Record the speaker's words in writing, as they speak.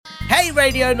Hey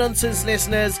Radio Nonsense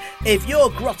listeners, if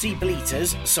your grotty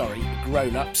bleaters,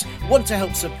 grown-ups, want to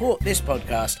help support this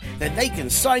podcast, then they can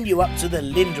sign you up to the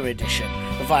Linda Edition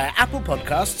via Apple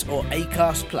Podcasts or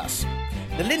Acast Plus.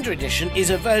 The Linda Edition is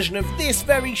a version of this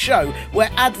very show where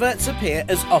adverts appear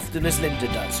as often as Linda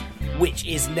does, which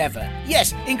is never.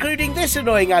 Yes, including this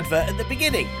annoying advert at the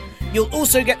beginning. You'll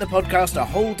also get the podcast a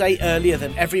whole day earlier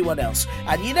than everyone else,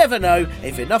 and you never know,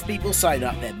 if enough people sign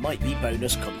up, there might be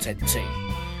bonus content too.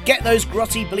 Get those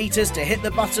grotty bleaters to hit the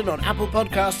button on Apple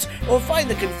Podcasts or find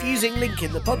the confusing link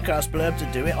in the podcast blurb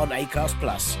to do it on Acast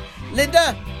Plus.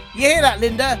 Linda? You hear that,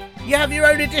 Linda? You have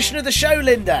your own edition of the show,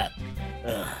 Linda.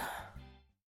 Ugh.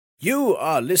 You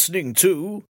are listening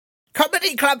to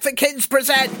Comedy Club for Kids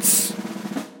presents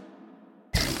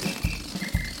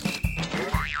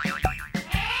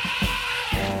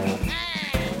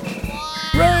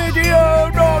Radio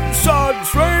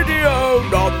Nonsense, Radio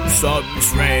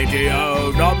Nonsense,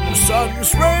 Radio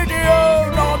Nonsense,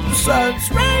 Radio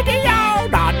Nonsense, Radio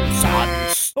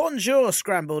Nonsense. Bonjour,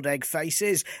 scrambled egg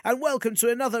faces, and welcome to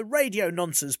another Radio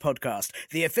Nonsense podcast,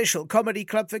 the official Comedy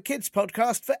Club for Kids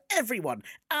podcast for everyone,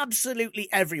 absolutely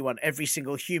everyone, every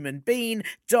single human being,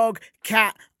 dog,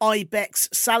 cat, ibex,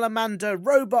 salamander,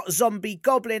 robot, zombie,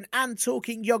 goblin, and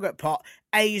talking yogurt pot,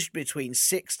 aged between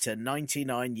 6 to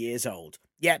 99 years old.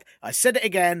 Yet, I said it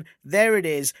again, there it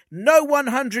is, no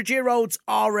 100-year-olds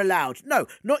are allowed. No,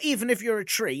 not even if you're a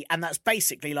tree, and that's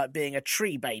basically like being a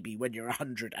tree baby when you're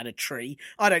 100 and a tree.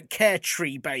 I don't care,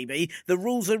 tree baby. The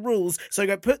rules are rules, so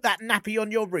go put that nappy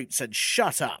on your roots and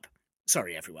shut up.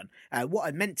 Sorry, everyone. What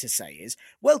I meant to say is,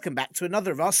 welcome back to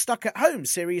another of our Stuck at Home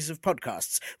series of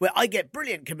podcasts, where I get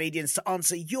brilliant comedians to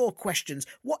answer your questions,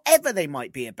 whatever they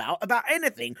might be about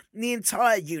anything in the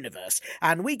entire universe.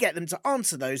 And we get them to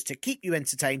answer those to keep you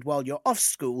entertained while you're off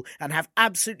school and have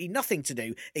absolutely nothing to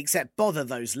do except bother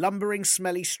those lumbering,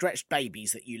 smelly, stretched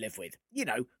babies that you live with. You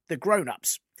know, the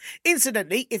grown-ups.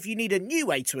 Incidentally, if you need a new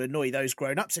way to annoy those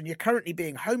grown-ups and you're currently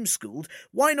being homeschooled,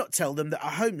 why not tell them that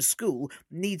a home school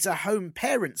needs a home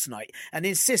parents' night and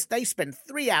insist they spend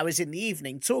 3 hours in the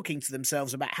evening talking to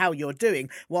themselves about how you're doing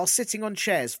while sitting on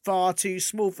chairs far too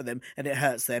small for them and it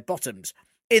hurts their bottoms.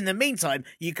 In the meantime,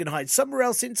 you can hide somewhere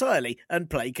else entirely and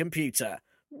play computer.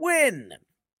 Win!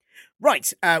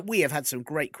 Right, we have had some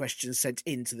great questions sent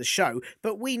into the show,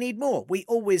 but we need more. We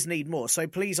always need more, so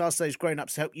please ask those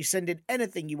grown-ups to help you send in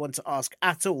anything you want to ask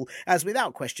at all, as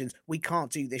without questions, we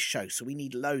can't do this show, so we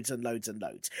need loads and loads and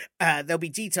loads. There'll be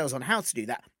details on how to do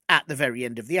that at the very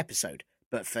end of the episode.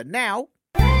 But for now,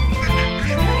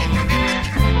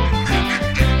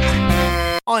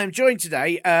 I am joined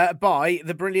today by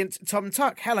the brilliant Tom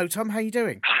Tuck. Hello, Tom, how are you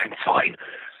doing? I'm fine.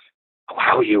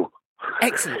 How are you?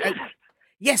 Excellent.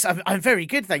 Yes, I'm very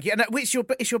good, thank you. And it's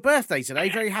your birthday today.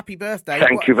 Very happy birthday.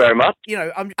 Thank you very much. You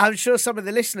know, I'm sure some of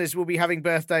the listeners will be having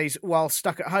birthdays while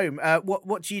stuck at home.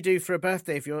 What do you do for a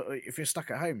birthday if you're stuck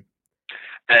at home?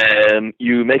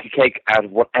 You make a cake out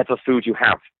of whatever food you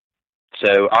have.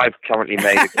 So I've currently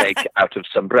made a cake out of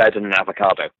some bread and an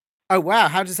avocado. Oh wow!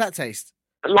 How does that taste?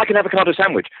 Like an avocado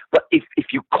sandwich, but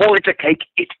if you call it a cake,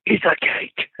 it is a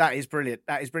cake. That is brilliant.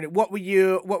 That is brilliant. What were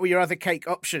your other cake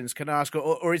options? Can I ask,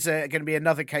 or is there going to be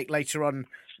another cake later on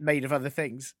made of other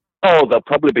things? Oh, there'll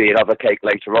probably be another cake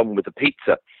later on with a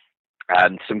pizza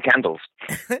and some candles.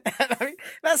 I mean,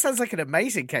 that sounds like an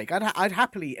amazing cake. I'd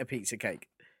happily eat a pizza cake.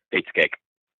 Pizza cake.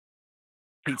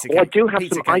 Pizza cake. Oh, I do have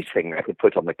some icing I could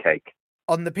put on the cake.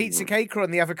 On the pizza cake or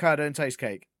on the avocado and toast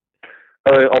cake?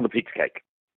 On the pizza cake.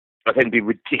 I think it'd be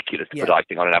ridiculous to put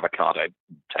icing on an avocado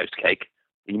toast cake.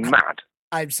 Are you mad?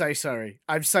 I'm so sorry.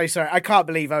 I can't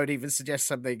believe I would even suggest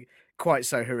something quite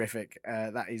so horrific.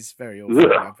 That is very awful.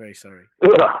 Ugh. I'm very sorry.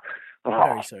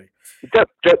 Very sorry.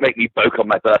 Don't make me boke on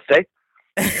my birthday.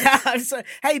 I'm sorry.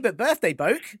 Hey, but birthday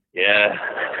boke? Yeah.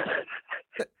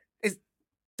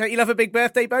 Don't you love a big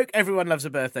birthday boke? Everyone loves a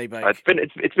birthday boke.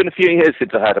 It's been a few years since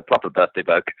I had a proper birthday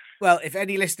boke. Well, if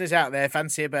any listeners out there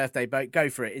fancy a birthday boke, go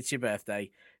for it. It's your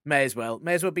birthday. May as well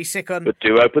be sick on... But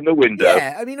do open the window.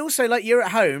 Yeah, I mean, also, like, you're at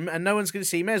home and no one's going to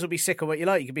see you. May as well be sick on what you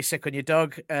like. You can be sick on your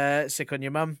dog, sick on your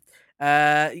mum.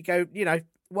 You go,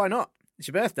 why not? It's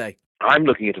your birthday. I'm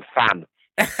looking at a fan.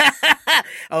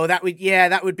 Oh, that would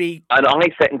be... And I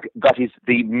think that is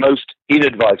the most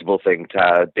inadvisable thing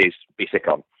to be sick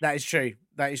on. That is true.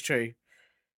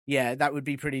 Yeah, that would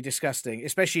be pretty disgusting,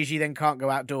 especially as you then can't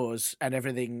go outdoors and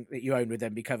everything that you own would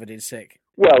then be covered in sick.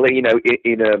 Well, in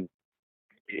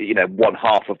one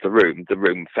half of the room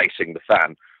facing the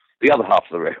fan, the other half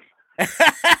of the room.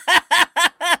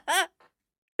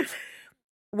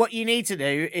 What you need to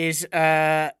do is,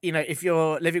 if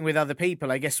you're living with other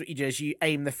people, I guess what you do is you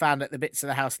aim the fan at the bits of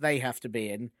the house they have to be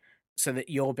in, so that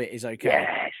your bit is okay.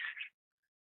 Yes.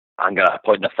 I'm going to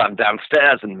point the thumb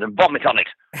downstairs and then vomit on it.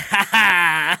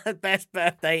 Best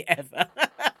birthday ever.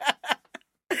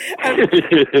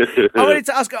 I wanted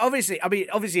to ask, obviously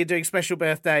you're doing special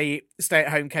birthday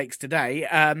stay-at-home cakes today,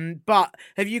 but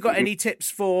have you got any tips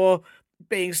for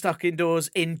being stuck indoors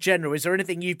in general? Is there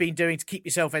anything you've been doing to keep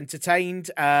yourself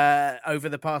entertained over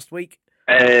the past week?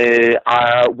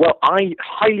 Well, I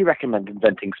highly recommend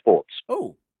inventing sports.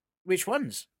 Oh, which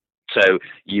ones? So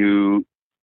there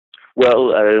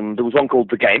was one called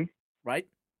The Game. Right.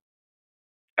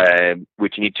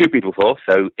 Which you need 2 people for.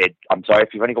 So I'm sorry, if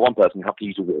you've only got one person, you have to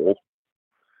use a wall.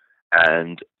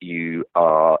 And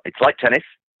it's like tennis,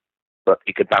 but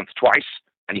it could bounce twice,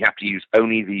 and you have to use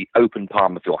only the open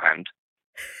palm of your hand.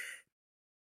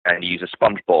 And you use a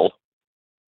sponge ball.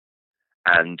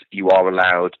 And you are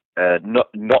allowed, not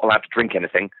allowed to drink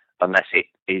anything unless it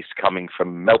is coming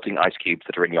from melting ice cubes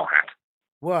that are in your hat.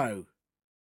 Whoa.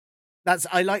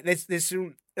 I like this.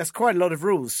 That's quite a lot of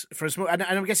rules for a small. And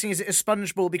I'm guessing, is it a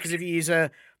sponge ball? Because if you use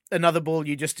another ball,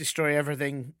 you just destroy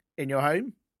everything in your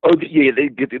home. Oh yeah,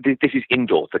 this is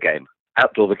indoor The Game.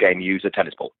 Outdoor The Game, you use a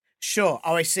tennis ball. Sure.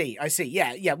 Oh, I see.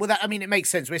 Yeah. Well, it makes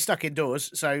sense. We're stuck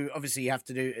indoors, so obviously you have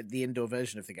to do the indoor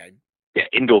version of the game. Yeah,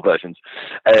 indoor versions.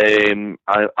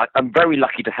 I'm very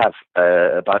lucky to have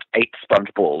about 8 sponge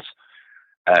balls.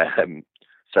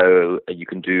 So you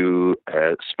can do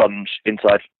sponge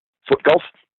inside foot golf.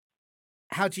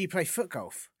 How do you play foot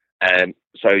golf?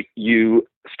 So you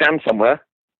stand somewhere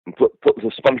and put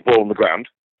the sponge ball on the ground,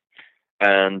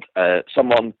 and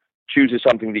someone chooses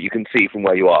something that you can see from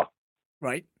where you are.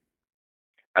 Right.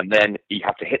 And then you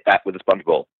have to hit that with a sponge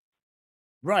ball.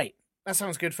 Right. That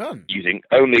sounds good fun. Using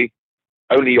only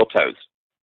your toes.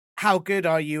 How good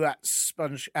are you at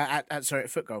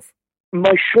foot golf?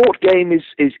 My short game is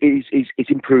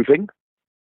improving,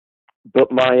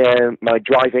 but my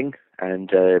driving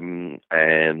and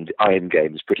iron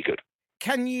game is pretty good.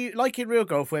 Can you, like in real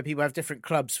golf, where people have different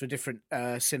clubs for different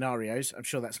scenarios? I'm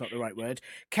sure that's not the right word.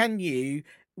 Can you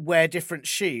wear different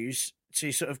shoes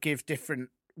to sort of give different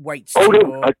weights? Oh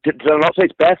no! Did I not say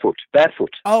it's barefoot?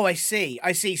 Barefoot. Oh, I see.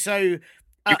 So you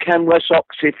can wear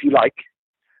socks if you like,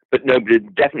 but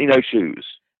definitely no shoes.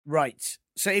 Right.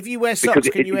 So if you wear socks,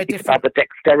 can you wear different? It's about the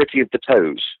dexterity of the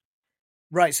toes.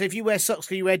 Right. So if you wear socks,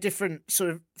 can you wear different sort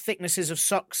of thicknesses of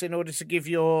socks in order to give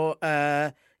your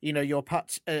your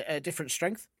putt a different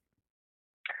strength?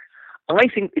 I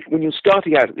think when you're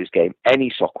starting out at this game,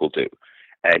 any sock will do.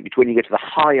 It's when you get to the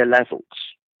higher levels,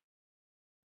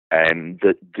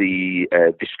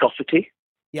 the viscosity,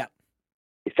 yeah,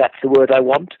 if that's the word I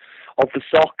want, of the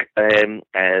sock,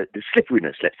 the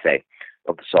slipperiness, let's say,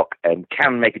 of the sock,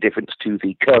 can make a difference to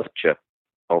the curvature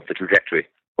of the trajectory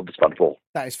of the sponge ball.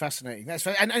 That is fascinating.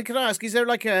 And can I ask, is there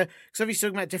like because obviously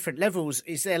talking about different levels,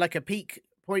 is there like a peak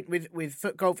point with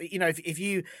foot golf? If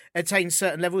you attain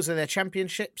certain levels, are there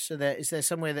championships? Is there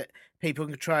somewhere that people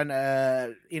can try and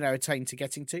attain to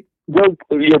getting to? Well,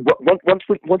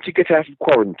 once you get out of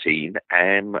quarantine,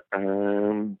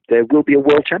 there will be a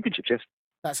world championship. Yes.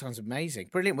 That sounds amazing.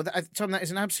 Brilliant. Well, Tom, that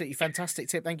is an absolutely fantastic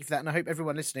tip. Thank you for that. And I hope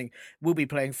everyone listening will be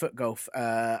playing foot golf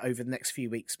over the next few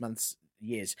weeks, months,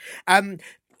 years.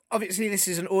 Obviously, this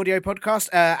is an audio podcast,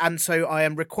 and so I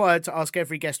am required to ask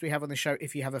every guest we have on the show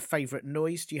if you have a favourite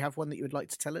noise. Do you have one that you would like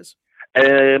to tell us?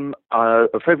 A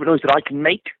favourite noise that I can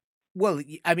make? Well,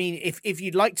 I mean, if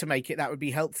you'd like to make it, that would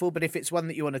be helpful. But if it's one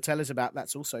that you want to tell us about,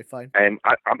 that's also fine. I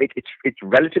mean, it's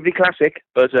relatively classic,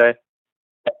 but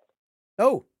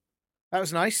oh, that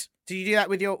was nice. Did you do that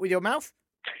with your mouth?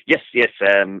 Yes.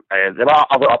 There are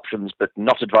other options, but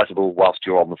not advisable whilst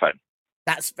you're on the phone.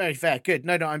 That's very fair. Good.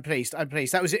 No, I'm pleased.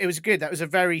 It was good. That was a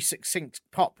very succinct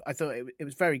pop. I thought it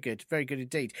was very good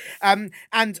indeed. And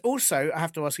also, I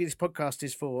have to ask you, this podcast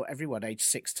is for everyone aged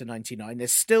 6 to 99.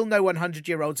 There's still no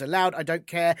 100-year-olds allowed. I don't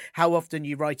care how often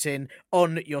you write in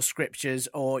on your scriptures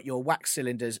or your wax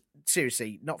cylinders.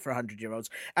 Seriously, not for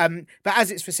 100-year-olds. But as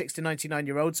it's for 6 to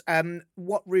 99-year-olds,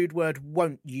 what rude word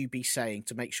won't you be saying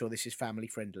to make sure this is family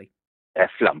friendly?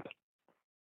 Flump.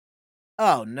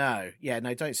 Oh no! Yeah,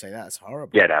 no, don't say that. That's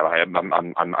horrible. Yeah, no,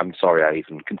 I'm sorry I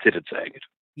even considered saying it.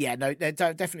 Yeah, no,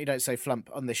 definitely don't say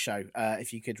flump on this show.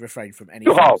 If you could refrain from any.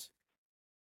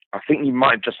 I think you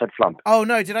might have just said flump. Oh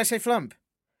no! Did I say flump?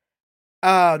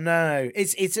 Oh no!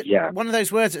 It's one of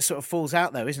those words that sort of falls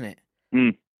out though, isn't it?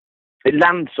 Mm. It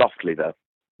lands softly though.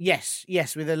 Yes,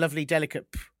 with a lovely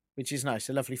delicate p, which is nice.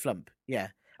 A lovely flump. Yeah.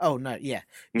 Oh, no, yeah.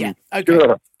 Mm. Yeah, okay.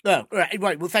 Ugh. Oh,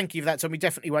 right. Well, thank you for that, Tom. We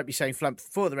definitely won't be saying flump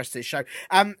for the rest of the show.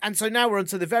 And so now we're on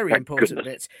to the very Thank important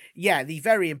goodness. bits. Yeah, the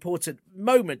very important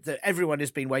moment that everyone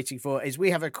has been waiting for is we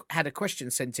have had a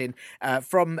question sent in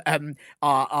from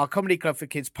our Comedy Club for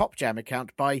Kids Pop Jam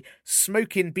account by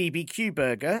Smoking BBQ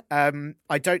Burger.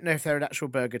 I don't know if they're an actual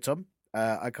burger, Tom.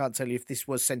 I can't tell you if this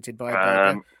was sent in by a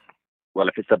burger. Well,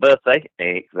 if it's a birthday,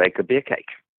 they could be a cake.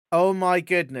 Oh, my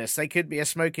goodness. They could be a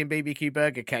Smoking BBQ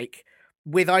Burger cake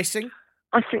with icing.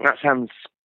 I think that sounds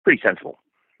pretty sensible.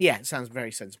 Yeah, it sounds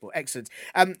very sensible. Excellent.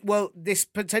 Well, this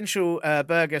potential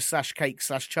burger / cake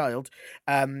 / child,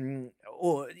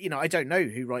 or, I don't know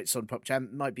who writes on Pop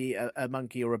Jam. Might be a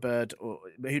monkey or a bird, or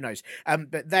who knows.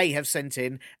 But they have sent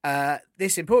in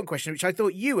this important question, which I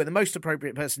thought you were the most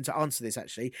appropriate person to answer this,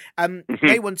 actually.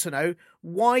 They want to know,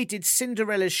 why did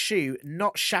Cinderella's shoe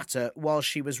not shatter while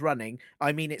she was running?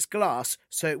 I mean, it's glass,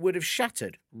 so it would have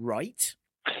shattered, right?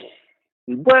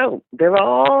 Well, there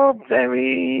are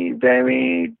very,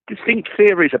 very distinct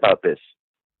theories about this.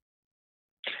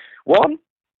 One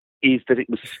is that it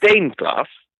was stained glass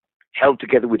held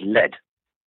together with lead.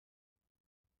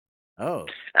 Oh.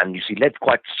 And you see, lead's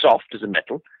quite soft as a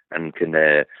metal and can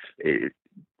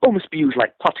almost be used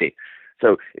like putty.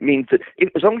 So it means that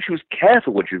as long as she was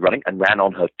careful when she was running and ran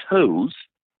on her toes,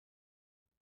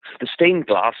 the stained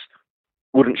glass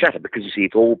wouldn't shatter, because you see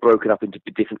it's all broken up into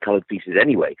different coloured pieces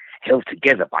anyway, held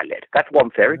together by lead. That's one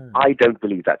theory. I don't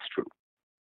believe that's true.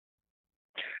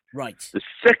 Right. The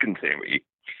second theory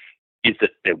is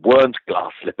that there weren't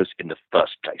glass slippers in the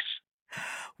first place.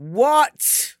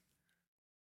 What?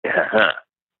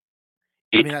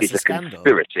 It is a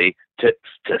conspiracy to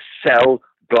sell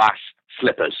glass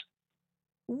slippers.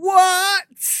 What?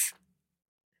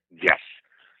 Yes.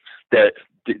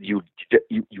 You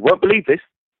won't believe this,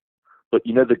 but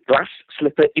the glass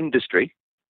slipper industry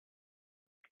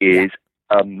is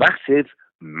a massive,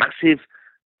 massive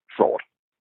fraud.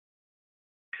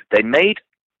 They made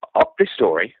up this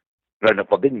story.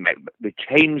 They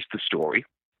changed the story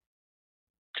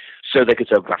so they could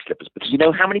sell glass slippers. But do you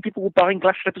know how many people were buying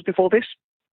glass slippers before this?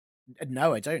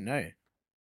 No, I don't know.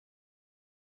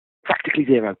 Practically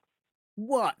zero.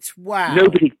 What? Wow.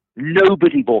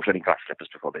 Nobody bought any glass slippers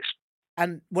before this.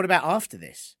 And what about after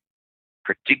this?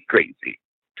 Pretty crazy.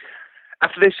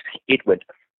 After this, it went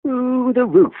through the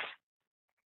roof,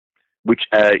 which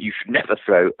you should never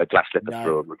throw a glass slipper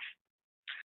through a roof.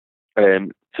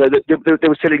 So they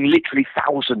were selling literally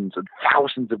thousands and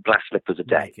thousands of glass slippers a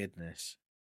day. My goodness.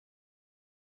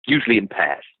 Usually in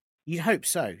pairs. You'd hope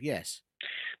so, yes.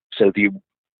 So the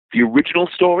original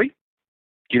story,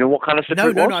 do you know what kind of slipper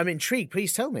it was? No, I'm intrigued.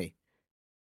 Please tell me.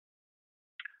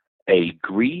 A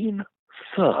green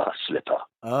fur slipper.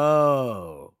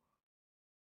 Oh.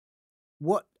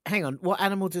 What? Hang on. What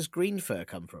animal does green fur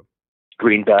come from?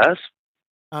 Green bears.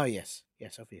 Oh, yes.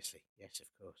 Yes, obviously. Yes, of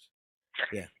course.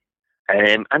 Yeah.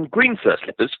 And green fur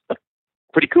slippers are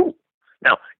pretty cool.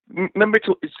 Now, remember,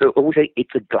 it's always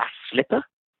it's a glass slipper.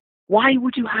 Why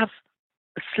would you have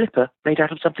a slipper made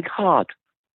out of something hard?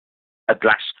 A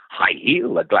glass high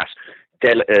heel, a glass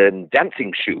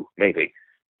dancing shoe, maybe.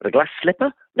 But a glass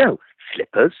slipper? No.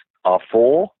 Slippers are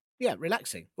for... Yeah,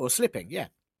 relaxing. Or slipping, yeah.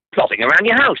 Plodding around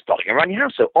your house.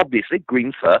 So obviously,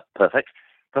 green fur, perfect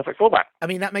for that. I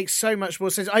mean, that makes so much more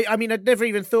sense. I mean, I'd never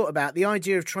even thought about the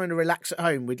idea of trying to relax at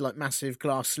home with like massive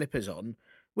glass slippers on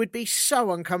would be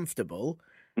so uncomfortable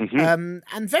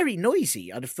and very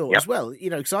noisy, I'd have thought as well.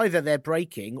 Because either they're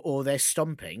breaking or they're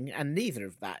stomping, and neither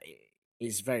of that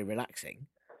is very relaxing.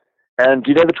 And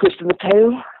do you know the twist in the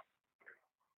tale?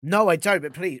 No, I don't,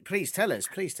 but please tell us.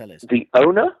 Please tell us. The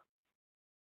owner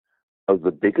of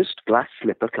the biggest glass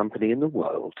slipper company in the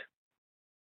world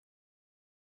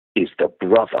is the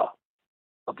brother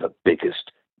of the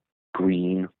biggest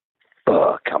green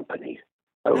fur company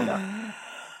owner.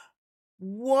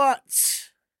 What?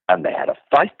 And they had a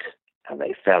fight, and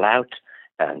they fell out,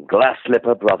 and Glass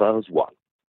Slipper Brothers won.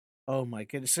 Oh my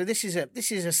goodness! So this is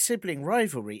a sibling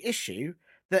rivalry issue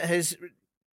that has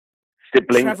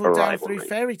travelled down through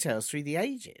fairy tales through the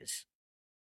ages.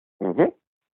 Mm-hmm.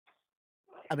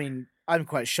 I mean, I'm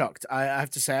quite shocked. I have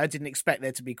to say, I didn't expect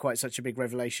there to be quite such a big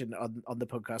revelation on the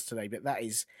podcast today, but that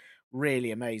is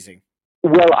really amazing.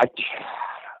 Well,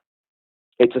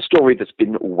 it's a story that's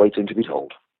been waiting to be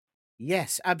told.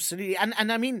 Yes, absolutely.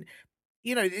 And I mean,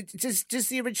 does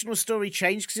the original story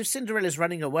change? Because if Cinderella's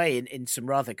running away in some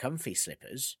rather comfy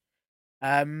slippers,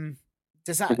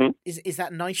 does that is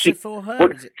that nicer for her? Well,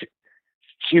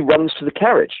 she runs to the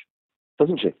carriage,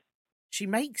 doesn't she? She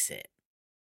makes it.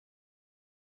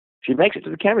 She makes it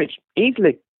to the carriage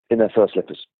easily in her fur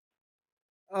slippers.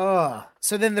 Oh,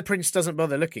 so then the prince doesn't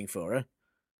bother looking for her?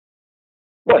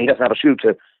 Well, he doesn't have a shoe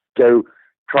to go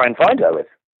try and find her with.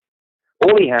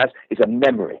 All he has is a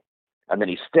memory, and then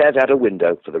he stares out a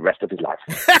window for the rest of his life.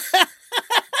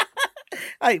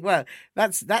 Hey, well,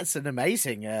 that's an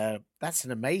amazing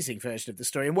version of the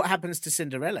story. And what happens to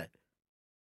Cinderella?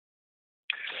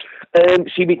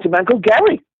 She meets a man called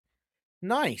Gary.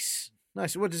 Nice.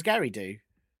 What does Gary do?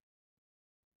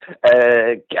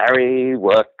 Gary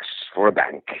works for a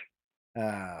bank.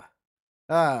 Oh.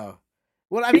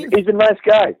 Well, I mean, he's a nice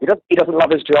guy. He doesn't love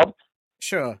his job.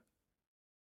 Sure.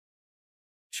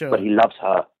 But he loves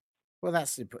her. Well,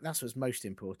 that's what's most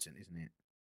important, isn't it?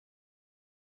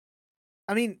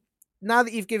 I mean, now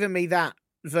that you've given me that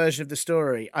version of the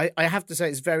story, I have to say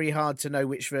it's very hard to know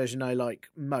which version I like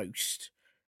most.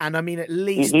 And I mean, at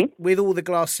least with all the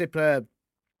glass slipper,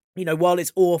 you know, while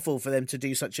it's awful for them to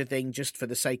do such a thing just for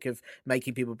the sake of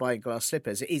making people buy glass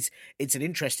slippers, it's an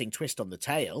interesting twist on the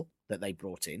tale that they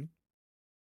brought in.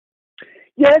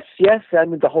 Yes,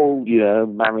 and the whole,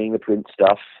 marrying the prince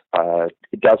stuff.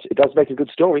 It does make a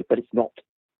good story, but it's not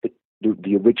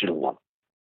the original one.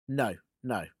 No.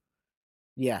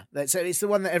 Yeah, so it's the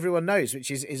one that everyone knows,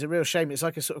 which is a real shame. It's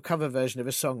like a sort of cover version of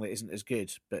a song that isn't as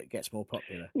good, but gets more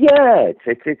popular. Yeah,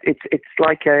 it's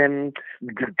like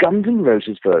Guns N'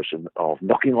 Roses version of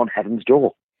 "Knocking on Heaven's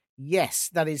Door." Yes,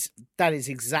 that is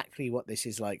exactly what this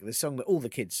is like. The song that all the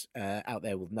kids out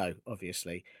there will know,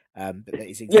 obviously, but that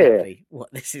is exactly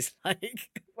what this is like.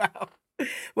 Wow.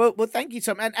 Well, thank you,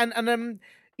 Tom, and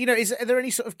you know, are there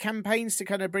any sort of campaigns to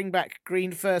kind of bring back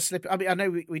green fur slipper? I mean, I know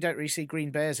we don't really see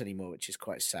green bears anymore, which is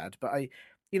quite sad. But I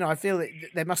feel that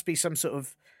there must be some sort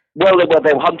of. Well,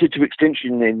 they were hunted to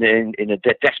extinction in a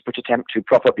desperate attempt to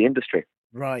prop up the industry.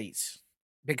 Right,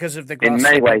 because of the glass. In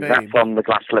many ways, boom. that's on the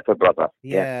glass slipper brother.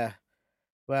 Yeah.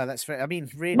 Well, that's very. I mean,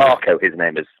 really. Marco, his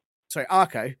name is. Sorry,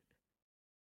 Arco.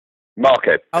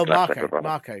 Marco. Oh, Marco.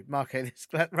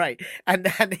 Right, and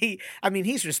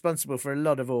he's responsible for a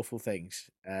lot of awful things.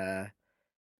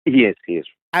 He is.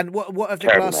 And what of the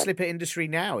glass slipper industry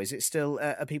now? Is it still?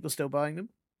 Are people still buying them?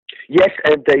 Yes,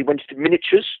 and they went to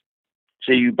miniatures,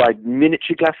 so you buy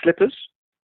miniature glass slippers,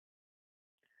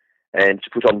 and to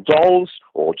put on dolls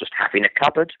or just have in a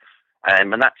cupboard,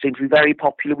 and that seems to be very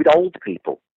popular with old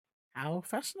people. How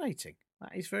fascinating!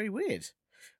 That is very weird.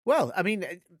 Well, I mean,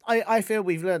 I feel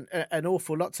we've learned an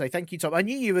awful lot today. Thank you, Tom. I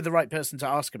knew you were the right person to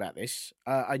ask about this.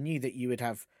 I knew that you would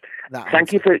have that.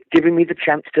 Thank you for giving me the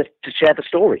chance to share the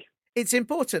story. It's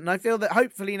important, and I feel that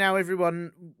hopefully now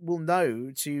everyone will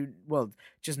know to, well,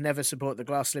 just never support the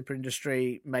glass slipper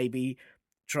industry, maybe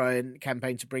try and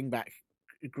campaign to bring back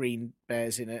green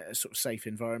bears in a sort of safe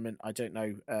environment. I don't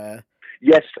know.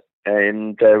 Yes,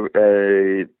 and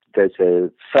there's a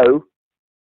faux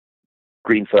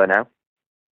green fur now.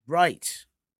 Right.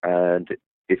 And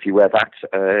if you wear that,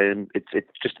 it's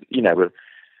just,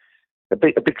 a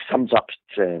big thumbs up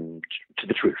to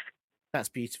the truth. That's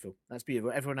beautiful.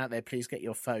 Everyone out there, please get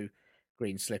your faux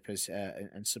green slippers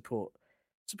and support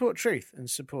truth and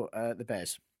support the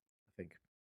bears, I think.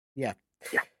 Yeah.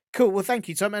 Cool. Well, thank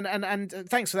you, Tom, and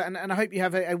thanks for that. And I hope you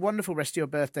have a wonderful rest of your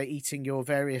birthday eating your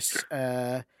various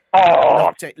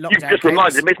lockdown you've just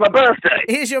reminded me it's my birthday.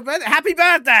 Here's your birthday. Happy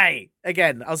birthday!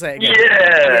 Again, I'll say it again.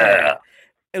 Yeah.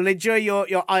 Well, enjoy your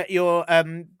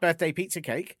birthday pizza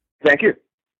cake. Thank you.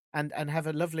 And have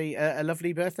a lovely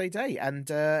birthday day.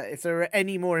 And if there are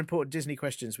any more important Disney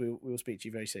questions, we will speak to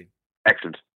you very soon.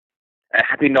 Excellent.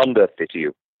 Happy non-birthday to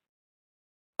you.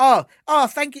 Oh,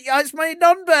 thank you. It's my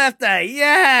non-birthday.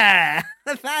 Yeah.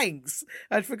 Thanks.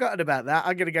 I'd forgotten about that.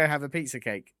 I'm going to go have a pizza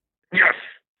cake. Yes.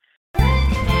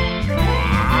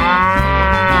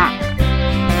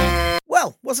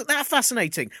 Well, wasn't that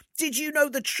fascinating? Did you know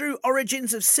the true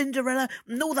origins of Cinderella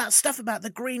and all that stuff about the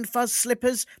green fuzz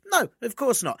slippers? No, of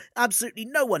course not. Absolutely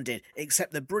no one did,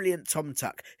 except the brilliant Tom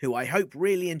Tuck, who I hope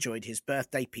really enjoyed his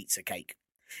birthday pizza cake.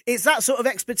 It's that sort of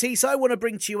expertise I want to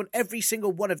bring to you on every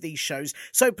single one of these shows,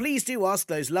 so please do ask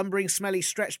those lumbering, smelly,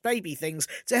 stretched baby things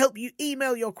to help you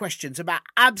email your questions about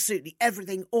absolutely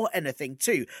everything or anything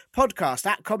to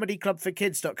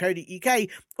podcast@comedyclubforkids.co.uk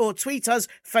or tweet us,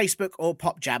 Facebook or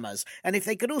Pop Jammers. And if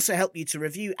they could also help you to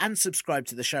review and subscribe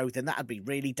to the show, then that'd be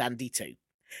really dandy too.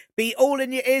 Be all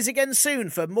in your ears again soon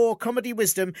for more comedy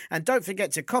wisdom, and don't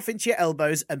forget to cough into your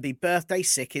elbows and be birthday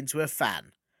sick into a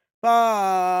fan.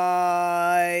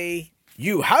 Bye.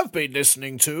 You have been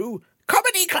listening to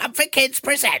Comedy Club for Kids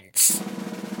presents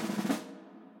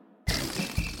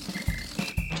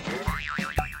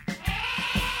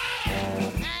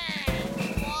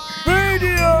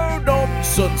Radio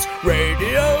Nonsense,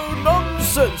 Radio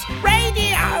Nonsense,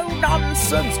 Radio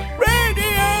Nonsense,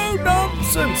 Radio Nonsense.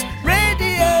 nonsense.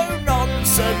 Radio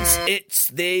nonsense. It's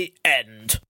the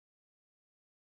end.